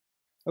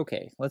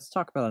Okay, let's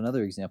talk about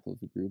another example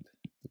of a group,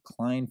 the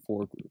Klein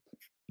 4 group.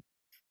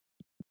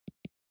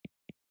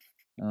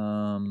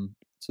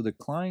 So the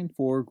Klein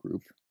 4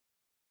 group,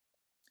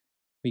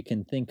 we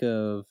can think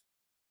of,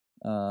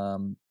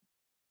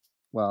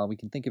 we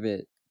can think of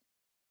it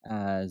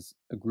as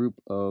a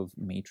group of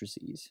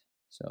matrices.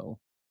 So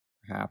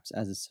perhaps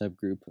as a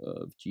subgroup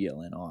of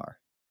GLNR.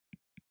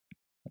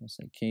 I'll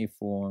say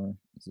K4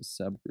 is a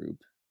subgroup.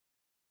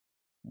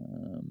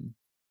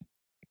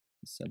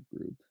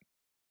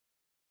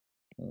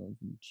 Of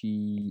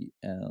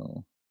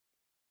GLNR.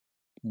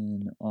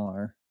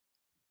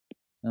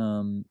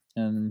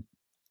 And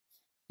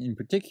in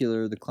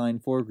particular, the Klein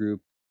 4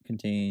 group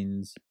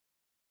contains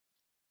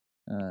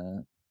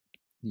the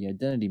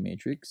identity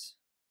matrix,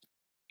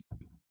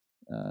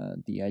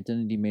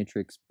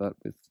 but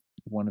with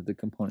one of the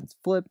components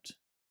flipped,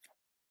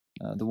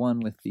 the one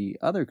with the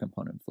other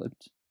component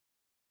flipped,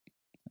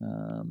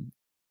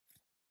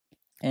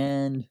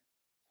 and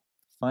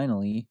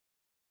finally,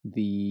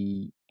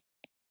 the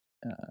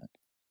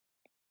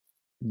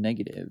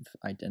negative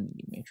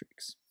identity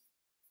matrix.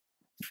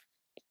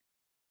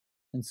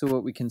 And so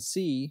what we can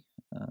see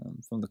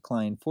from the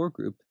Klein 4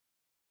 group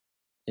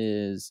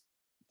is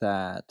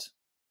that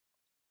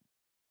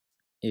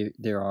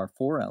there are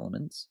 4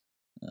 elements.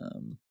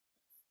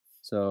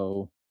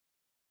 So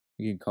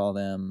we can call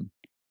them,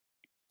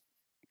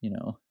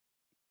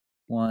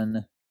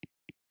 1,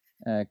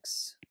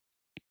 x,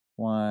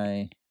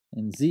 y,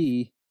 and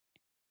z,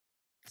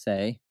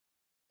 say.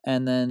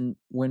 And then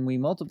when we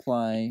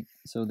multiply,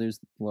 so there's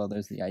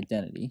the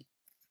identity.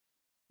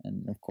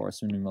 And of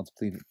course, when we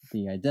multiply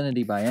the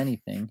identity by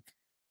anything,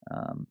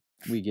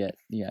 we get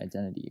the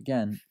identity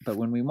again. But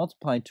when we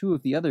multiply 2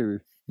 of the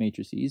other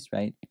matrices,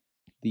 right,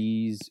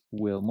 these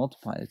will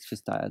multiply. It's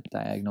just a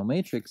diagonal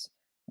matrix,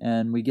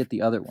 and we get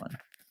the other one.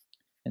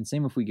 And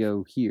same if we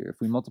go here.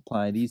 If we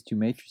multiply these 2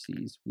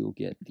 matrices, we'll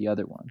get the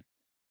other one.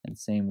 And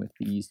same with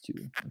these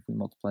 2. If we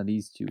multiply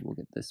these 2, we'll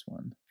get this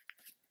one.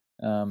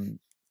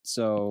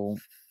 So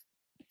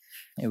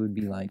it would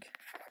be like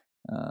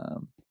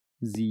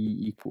z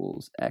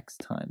equals x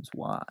times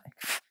y.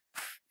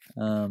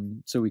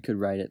 So we could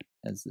write it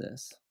as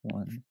this: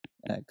 1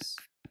 x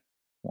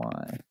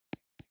y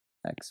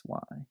x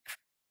y.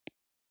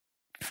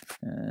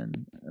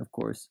 And of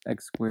course,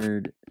 x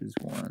squared is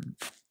 1,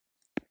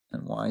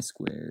 and y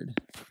squared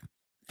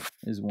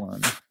is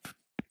 1.